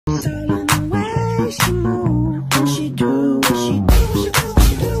So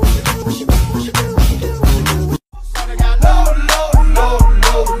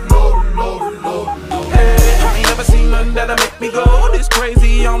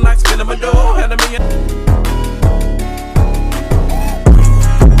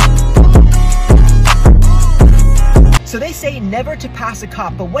they say never to pass a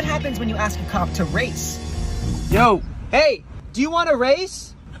cop, but what happens when you ask a cop to race? Yo, hey, do you want to race?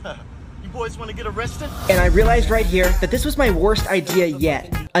 You boys want to get arrested? And I realized right here that this was my worst idea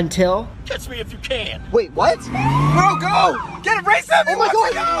yet, until... Catch me if you can. Wait, what? Bro, go! Get a race at me! Oh my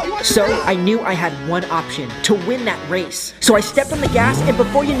God! So I knew I had one option, to win that race. So I stepped on the gas, and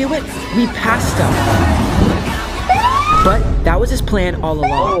before you knew it, we passed him. But that was his plan all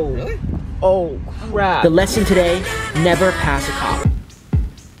along. Oh, really? Oh, crap. The lesson today, never pass a cop.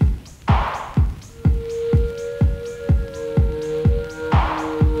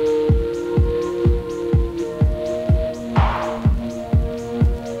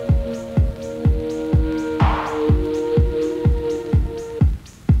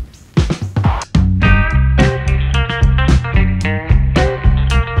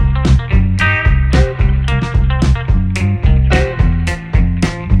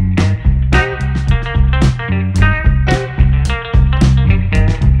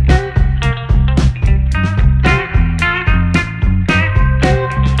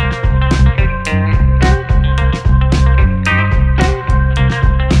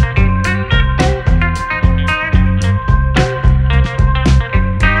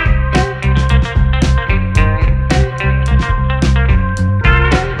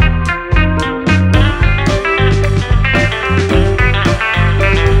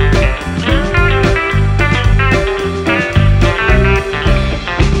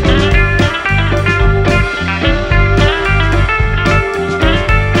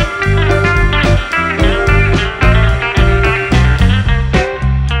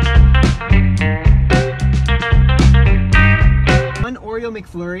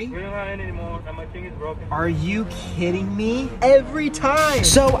 McFlurry? We don't have any anymore, and my thing is broken. Are you kidding me? Every time!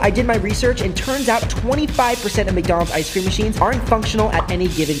 So I did my research, and turns out 25% of McDonald's ice cream machines aren't functional at any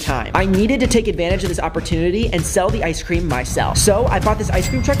given time. I needed to take advantage of this opportunity and sell the ice cream myself. So I bought this ice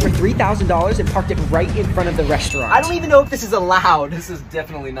cream truck for $3,000 and parked it right in front of the restaurant. I don't even know if this is allowed. This is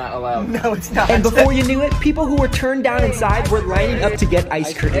definitely not allowed. No, it's not. And before you knew it, people who were turned down inside were lining up to get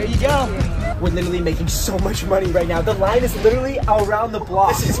ice cream. There you go. We're literally making so much money right now. The line is literally around the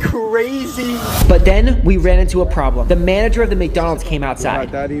block. This is crazy. But then we ran into a problem. The manager of the McDonald's came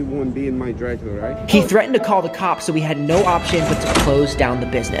outside. Daddy won't be in my drive-thru, right? He threatened to call the cops, so we had no option but to close down the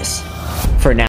business.